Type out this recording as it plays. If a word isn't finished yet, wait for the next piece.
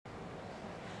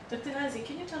Dr. Ghazi,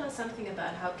 can you tell us something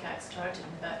about how CAG started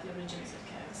and about the origins of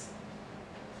CAGs?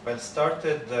 Well,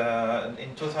 started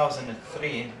in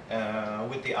 2003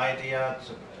 with the idea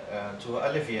to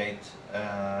alleviate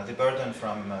the burden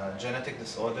from genetic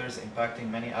disorders impacting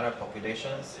many Arab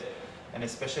populations, and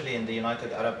especially in the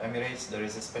United Arab Emirates. There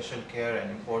is a special care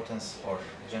and importance for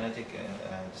genetic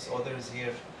disorders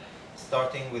here,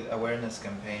 starting with awareness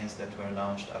campaigns that were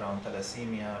launched around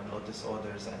thalassemia, blood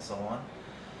disorders, and so on.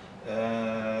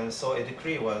 So a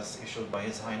decree was issued by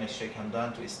His Highness Sheikh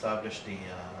Hamdan to establish the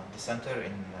center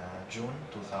in June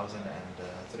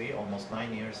 2003, almost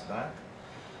 9 years back.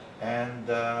 And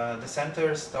the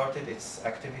center started its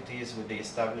activities with the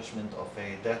establishment of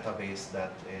a database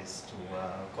that is to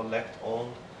collect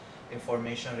all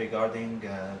information regarding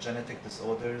genetic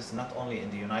disorders, not only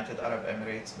in the United Arab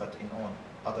Emirates, but in all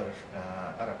other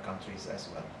Arab countries as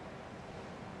well.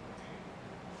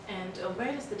 And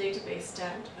where does the database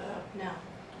stand now?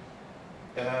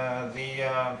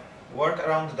 The work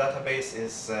around the database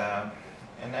is a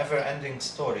never-ending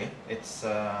story. It's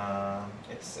an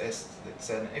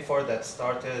effort that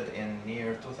started in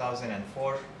year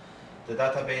 2004. The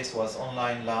database was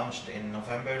online launched in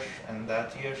November and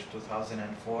that year,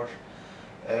 2004.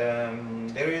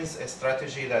 There is a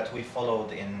strategy that we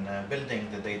followed in building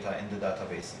the data in the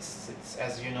database.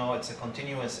 As you know, it's a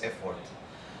continuous effort.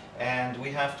 And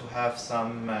we have to have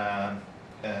some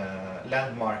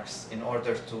landmarks in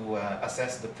order to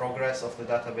assess the progress of the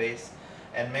database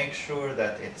and make sure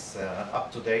that it's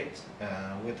up to date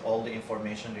with all the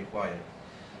information required.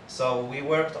 So we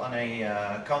worked on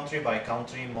a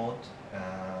country-by-country mode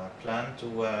plan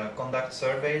to conduct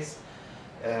surveys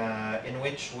in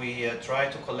which we try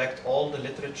to collect all the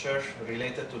literature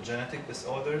related to genetic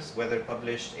disorders, whether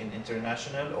published in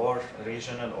international or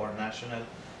regional or national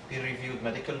peer-reviewed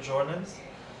medical journals.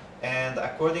 And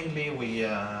accordingly,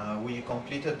 we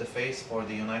completed the phase for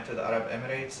the United Arab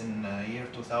Emirates in year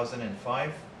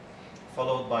 2005,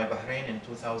 followed by Bahrain in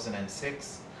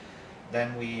 2006.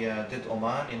 Then we did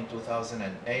Oman in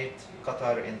 2008,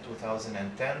 Qatar in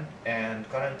 2010, and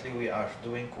currently we are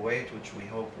doing Kuwait, which we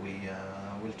hope we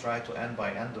will try to end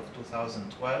by end of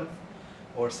 2012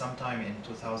 or sometime in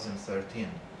 2013.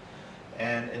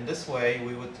 And in this way,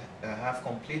 we would have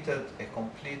completed a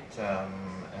complete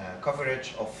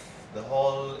coverage of the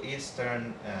whole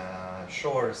eastern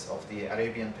shores of the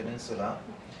Arabian Peninsula,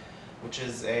 which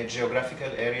is a geographical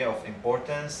area of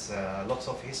importance, lots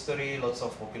of history, lots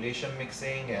of population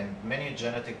mixing, and many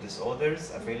genetic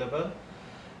disorders available.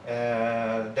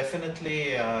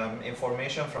 Definitely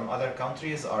information from other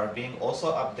countries are being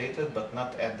also updated, but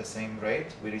not at the same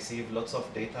rate. We receive lots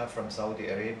of data from Saudi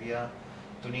Arabia,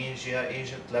 Tunisia,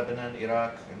 Egypt, Lebanon,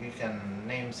 Iraq. We can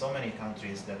name so many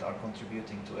countries that are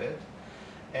contributing to it.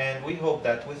 And we hope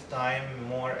that with time,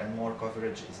 more and more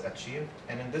coverage is achieved.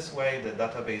 And in this way, the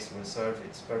database will serve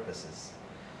its purposes,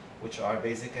 which are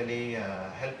basically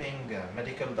helping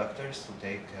medical doctors to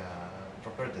take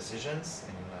proper decisions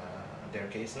in their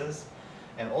cases,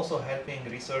 and also helping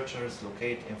researchers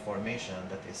locate information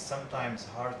that is sometimes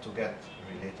hard to get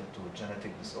related to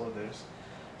genetic disorders,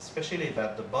 especially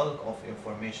that the bulk of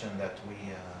information that we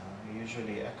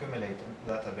usually accumulate in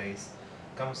the database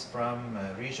comes from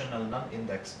regional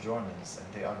non-indexed journals,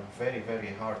 and they are very,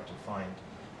 very hard to find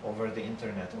over the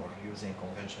internet or using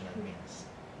conventional means.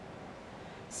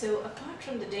 So apart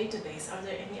from the database, are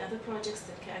there any other projects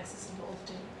that CAGS is involved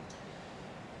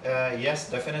in? Yes,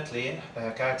 definitely.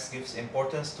 CAGS gives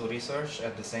importance to research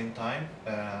at the same time.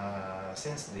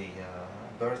 Since the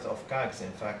birth of CAGS,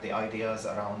 in fact, the ideas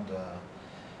around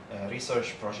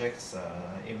research projects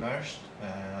emerged.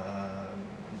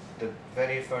 The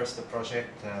very first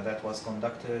project that was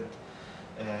conducted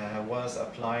was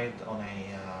applied on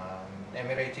a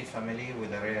Emirati family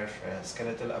with a rare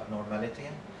skeletal abnormality.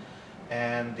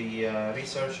 And the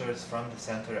researchers from the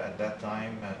center at that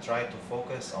time tried to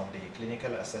focus on the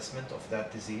clinical assessment of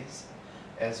that disease,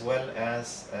 as well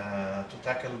as to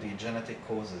tackle the genetic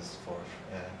causes for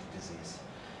the disease.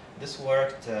 This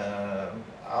worked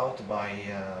out by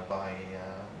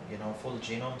full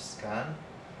genome scan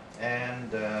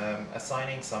and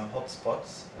assigning some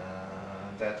hotspots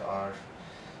that are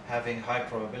having high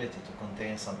probability to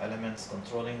contain some elements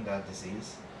controlling that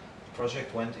disease. The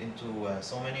project went into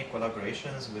so many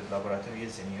collaborations with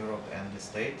laboratories in Europe and the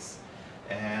States,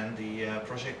 and the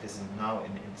project is now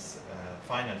in its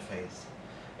final phase.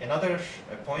 Another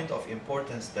point of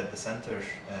importance that the center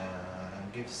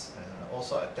gives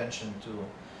also attention to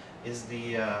is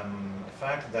the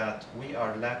fact that we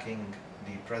are lacking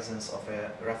the presence of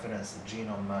a reference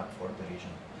genome map for the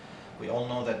region. We all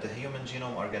know that the Human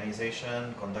Genome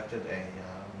Organization conducted a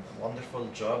wonderful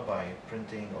job by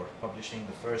printing or publishing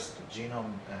the first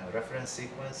genome reference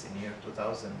sequence in year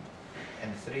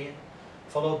 2003,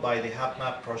 followed by the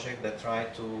HapMap project that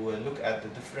tried to look at the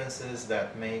differences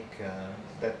that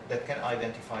that can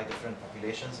identify different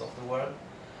populations of the world.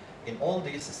 In all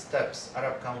these steps,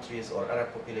 Arab countries or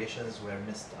Arab populations were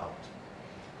missed out.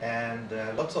 And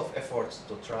lots of efforts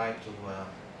to try to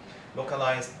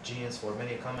localize genes for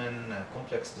many common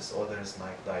complex disorders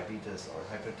like diabetes or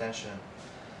hypertension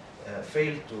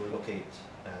failed to locate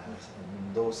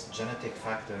those genetic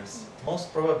factors,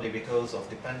 most probably because of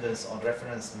dependence on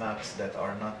reference maps that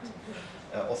are not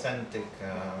authentic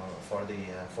for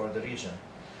the region.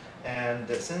 And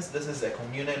since this is a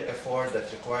communal effort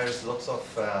that requires lots of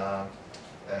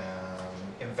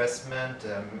investment,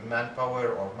 manpower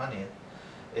or money,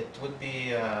 it would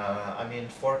be, I mean,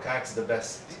 for CACs the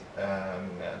best,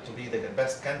 to be the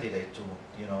best candidate to,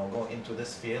 go into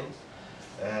this field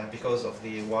because of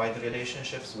the wide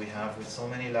relationships we have with so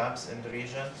many labs in the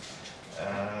region.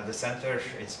 The center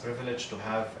is privileged to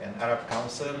have an Arab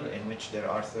Council in which there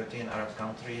are 13 Arab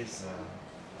countries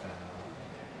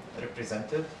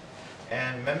represented,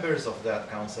 and members of that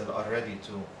council are ready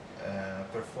to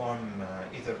perform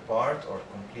either part or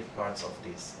complete parts of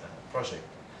this project.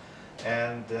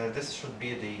 And this should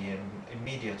be the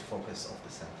immediate focus of the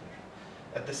center.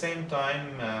 At the same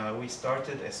time, we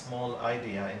started a small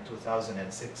idea in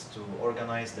 2006 to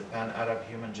organize the Pan-Arab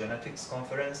Human Genetics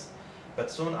Conference,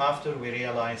 but soon after we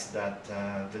realized that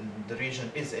the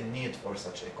region is in need for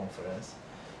such a conference.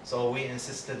 So we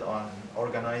insisted on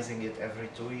organizing it every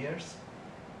 2 years,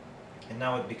 and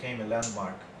now it became a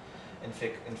landmark. In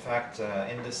fact,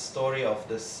 in the story of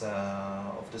this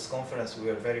conference, we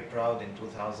were very proud in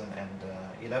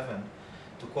 2011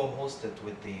 to co-host it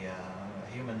with the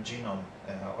Human Genome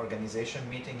Organization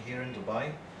meeting here in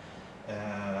Dubai.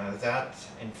 That,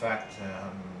 in fact,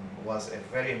 was a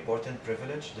very important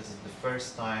privilege. This is the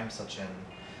first time such an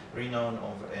renowned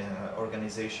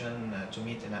organization to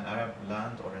meet in an Arab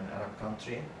land or an Arab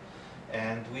country.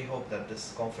 And we hope that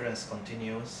this conference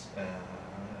continues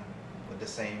with the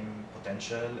same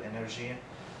potential, energy.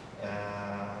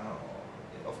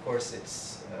 Of course,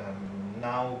 it's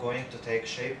now going to take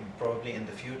shape, probably in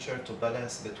the future, to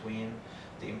balance between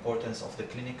the importance of the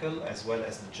clinical as well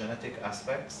as the genetic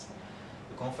aspects.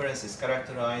 The conference is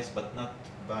characterized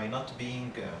by not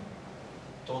being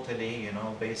totally,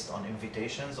 based on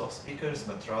invitations of speakers,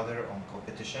 but rather on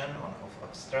competition, of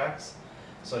abstracts,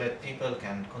 so that people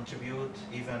can contribute.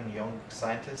 Even young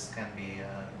scientists can be,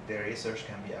 their research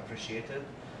can be appreciated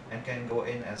and can go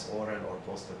in as oral or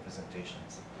poster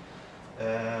presentations.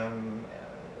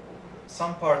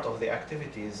 Some part of the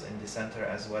activities in the center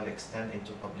as well extend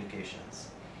into publications.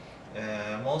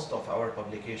 Most of our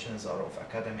publications are of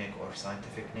academic or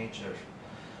scientific nature,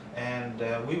 and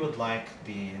we would like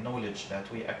the knowledge that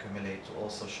we accumulate to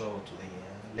also show to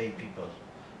the lay people,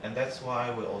 and that's why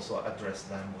we also address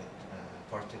them with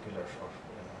particular or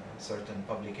certain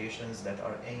publications that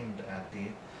are aimed at the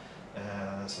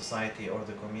society or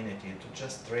the community to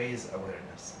just raise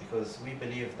awareness, because we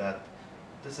believe that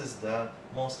this is the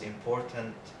most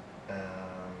important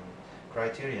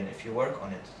criterion. If you work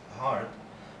on it hard,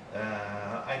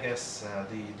 I guess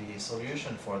the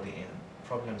solution for the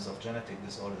problems of genetic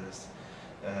disorders,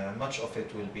 much of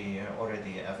it will be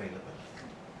already available.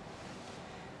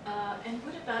 And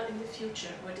what about in the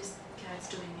future? What is CADS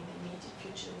doing in the immediate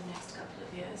future, in the next couple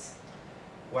of years?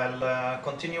 Well,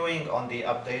 continuing on the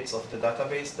updates of the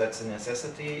database, that's a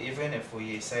necessity. Even if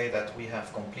we say that we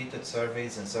have completed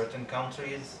surveys in certain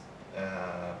countries,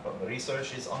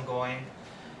 research is ongoing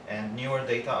and newer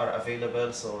data are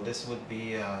available, so this would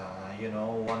be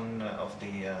one of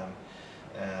the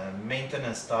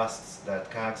maintenance tasks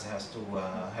that CAGS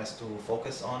has to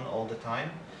focus on all the time.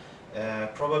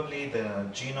 Probably the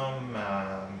genome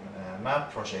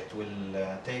map project will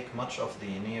take much of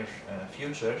the near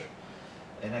future.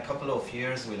 In a couple of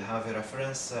years we'll have a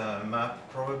reference map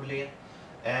probably,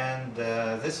 and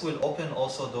this will open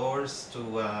also doors to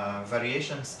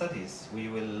variation studies.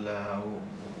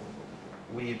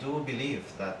 We do believe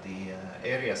that the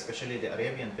area, especially the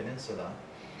Arabian Peninsula,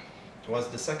 was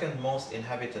the second most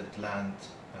inhabited land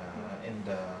in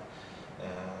the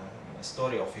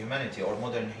story of humanity or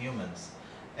modern humans.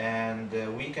 And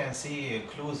we can see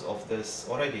clues of this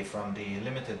already from the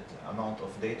limited amount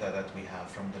of data that we have,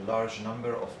 from the large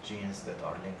number of genes that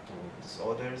are linked to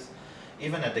disorders.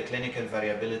 Even at the clinical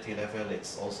variability level,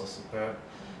 it's also superb.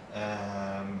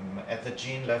 At the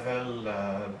gene level,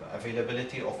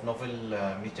 availability of novel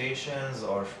mutations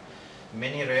or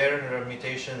many rare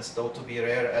mutations, thought to be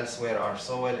rare elsewhere, are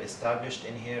so well established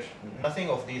in here. Nothing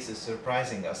of this is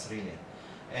surprising us really.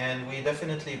 And we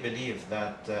definitely believe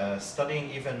that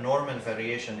studying even normal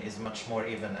variation is much more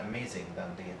even amazing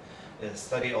than the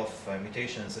study of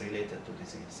mutations related to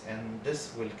disease. And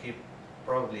this will keep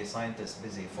probably scientists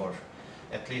busy for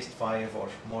at least 5 or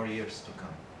more years to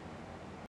come.